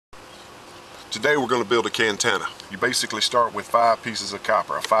Today we're going to build a cantenna. You basically start with 5 pieces of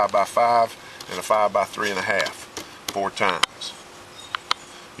copper, a 5x5 and a 5x3.5, 4 times.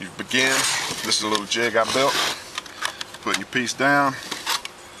 You begin, this is a little jig I built, putting your piece down,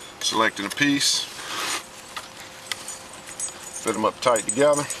 selecting a piece, fit them up tight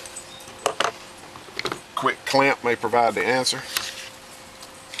together. Quick clamp may provide the answer.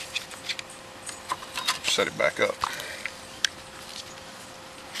 Set it back up.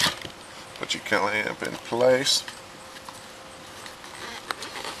 Put your clamp in place.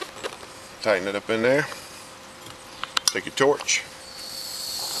 Tighten it up in there. Take your torch.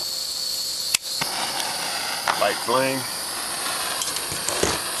 Light flame.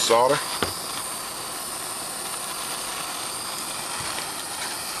 Solder.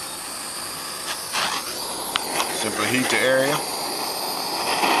 Simply heat the area.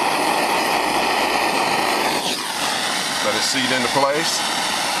 Let it seat into place.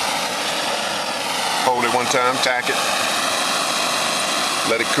 Hold it one time, tack it.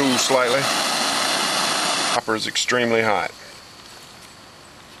 Let it cool slightly. Copper is extremely hot.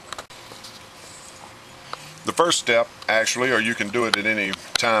 The first step, actually, or you can do it at any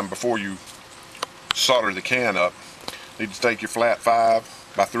time before you solder the can up, you need to take your flat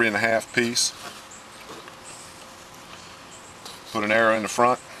 5x3.5 piece, put an arrow in the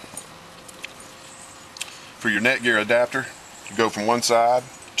front. For your netgear adapter, you go from one side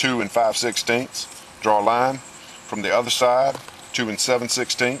 2 5/16, draw a line. From the other side 2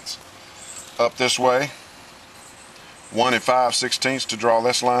 7/16, up this way 1 5/16 to draw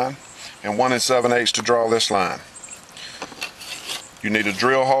this line, and 1 7/8 to draw this line. You need a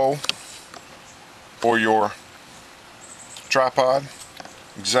drill hole for your tripod,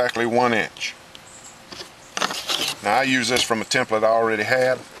 exactly 1 inch. Now I use this from a template I already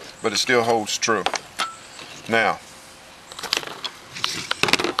had, but it still holds true. Now,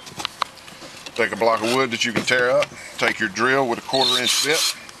 take a block of wood that you can tear up, take your drill with a 1/4 inch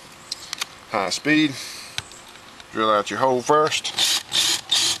bit, high speed, drill out your hole first.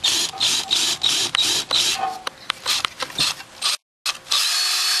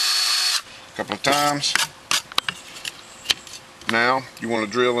 A couple of times. Now, you want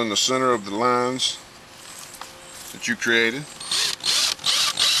to drill in the center of the lines that you created.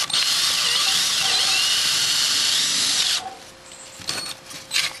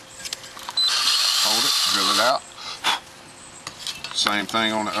 Hold it, drill it out. Same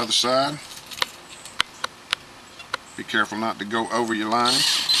thing on the other side. Be careful not to go over your line.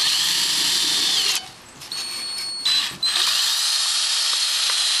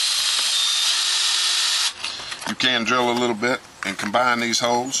 You can drill a little bit and combine these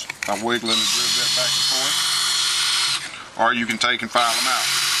holes by wiggling the drill bit back and forth, or you can take and file them out.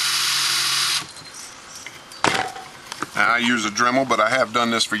 Now I use a Dremel, but I have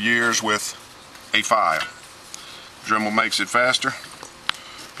done this for years with a file. Dremel makes it faster.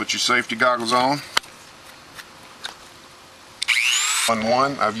 Put your safety goggles on.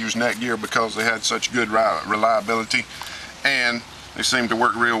 I've used Netgear because they had such good reliability, and they seem to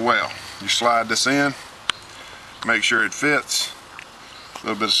work real well. You slide this in, make sure it fits. A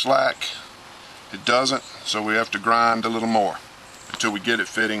little bit of slack. It doesn't, so we have to grind a little more until we get it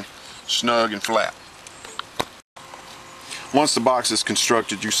fitting snug and flat. Once the box is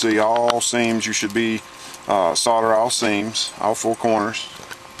constructed, you see all seams. You should be solder all seams, all 4 corners,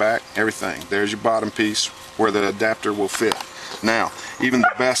 back, everything. There's your bottom piece where the adapter will fit. Now, even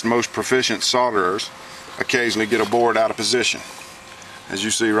the best, most proficient solderers occasionally get a board out of position. As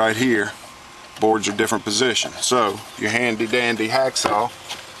you see right here, boards are different positions. So your handy dandy hacksaw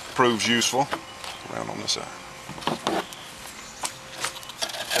proves useful. Around on this side.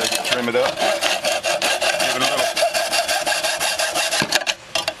 Take it, trim it up.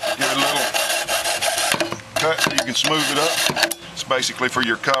 Give it a little cut so you can smooth it up. It's basically for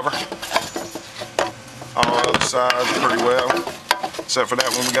your cover. On the other side pretty well, except for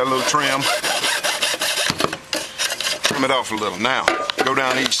that one we got a little trim. Trim it off a little. Now go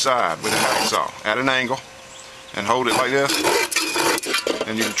down each side with a hacksaw at an angle and hold it like this,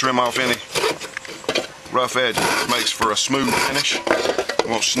 and you can trim off any rough edges. It makes for a smooth finish. You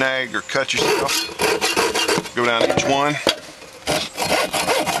won't snag or cut yourself. Go down each one.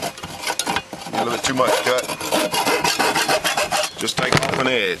 A little bit too much cut. Just take off an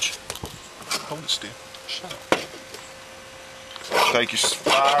edge. Hold it still. Shut up. Take your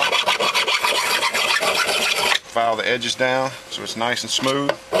file the edges down so it's nice and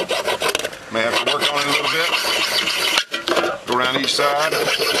smooth. May have to work on it a little bit. Go around each side.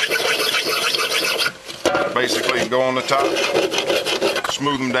 Basically go on the top.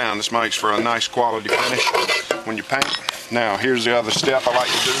 Smooth them down. This makes for a nice quality finish when you paint. Now here's the other step I like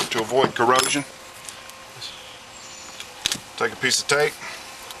to do to avoid corrosion. Take a piece of tape,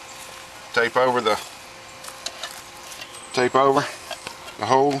 tape over the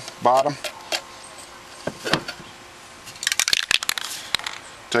whole bottom.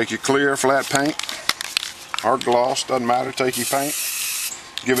 Take your clear flat paint or gloss, doesn't matter, take your paint,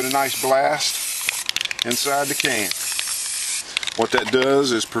 give it a nice blast inside the can. What that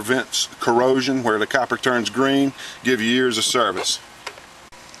does is prevents corrosion where the copper turns green, give you years of service.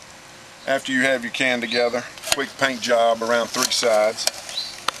 After you have your can together, quick paint job around 3 sides.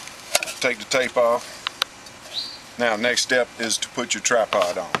 Take the tape off. Now next step is to put your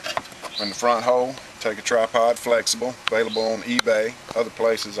tripod on. In the front hole, take a tripod, flexible, available on eBay, other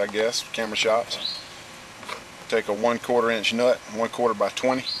places I guess, camera shops. Take a 1/4 inch nut, 1/4 by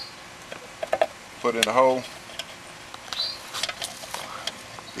 20, put in the hole.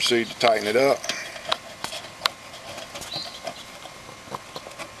 Proceed to tighten it up.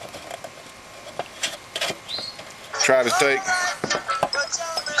 Try to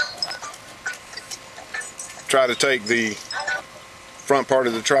take the front part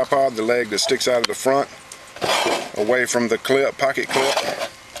of the tripod, the leg that sticks out of the front, away from the clip, pocket clip.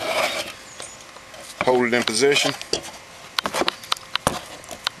 Hold it in position.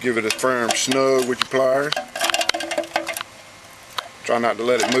 Give it a firm snug with your pliers. Try not to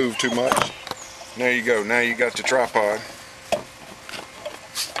let it move too much. There you go. Now you got the tripod.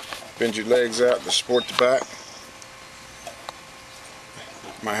 Bend your legs out to support the back.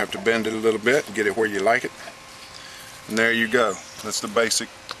 Might have to bend it a little bit and get it where you like it. And there you go. That's the basic.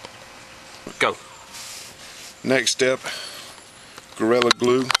 Go. Next step, Gorilla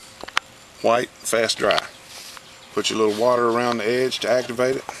Glue, white, fast dry. Put your little water around the edge to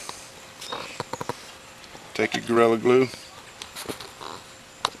activate it. Take your Gorilla Glue.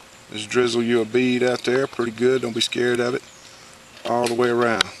 Just drizzle you a bead out there, pretty good, don't be scared of it. All the way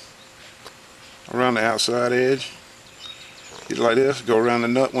around. Around the outside edge. Get it like this, go around the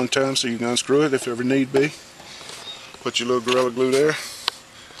nut one time so you can unscrew it if ever need be. Put your little Gorilla Glue there.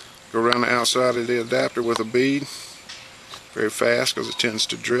 Go around the outside of the adapter with a bead. Very fast because it tends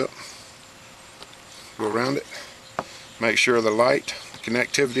to drip. Go around it. Make sure the light, the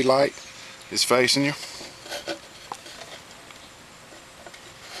connectivity light, is facing you.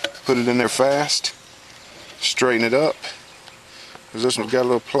 Put it in there fast. Straighten it up. Because this one's got a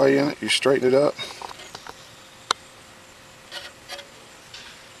little play in it. You straighten it up.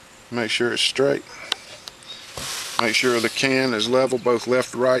 Make sure it's straight. Make sure the can is level, both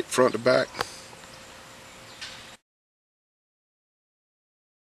left to right, front to back.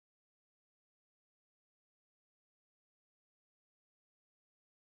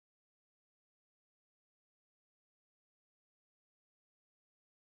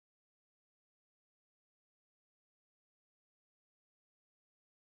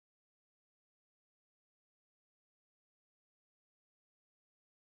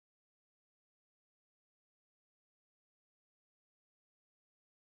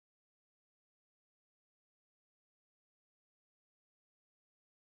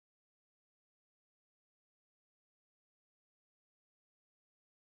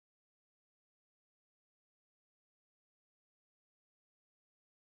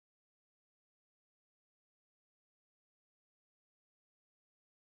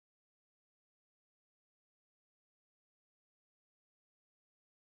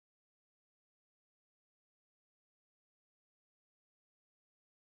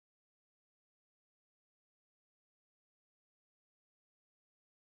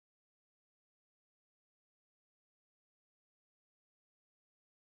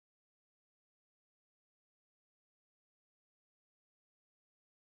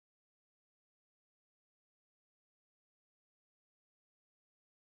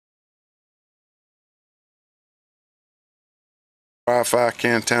 A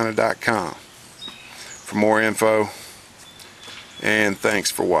Cantenna.com for more info, and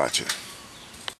thanks for watching.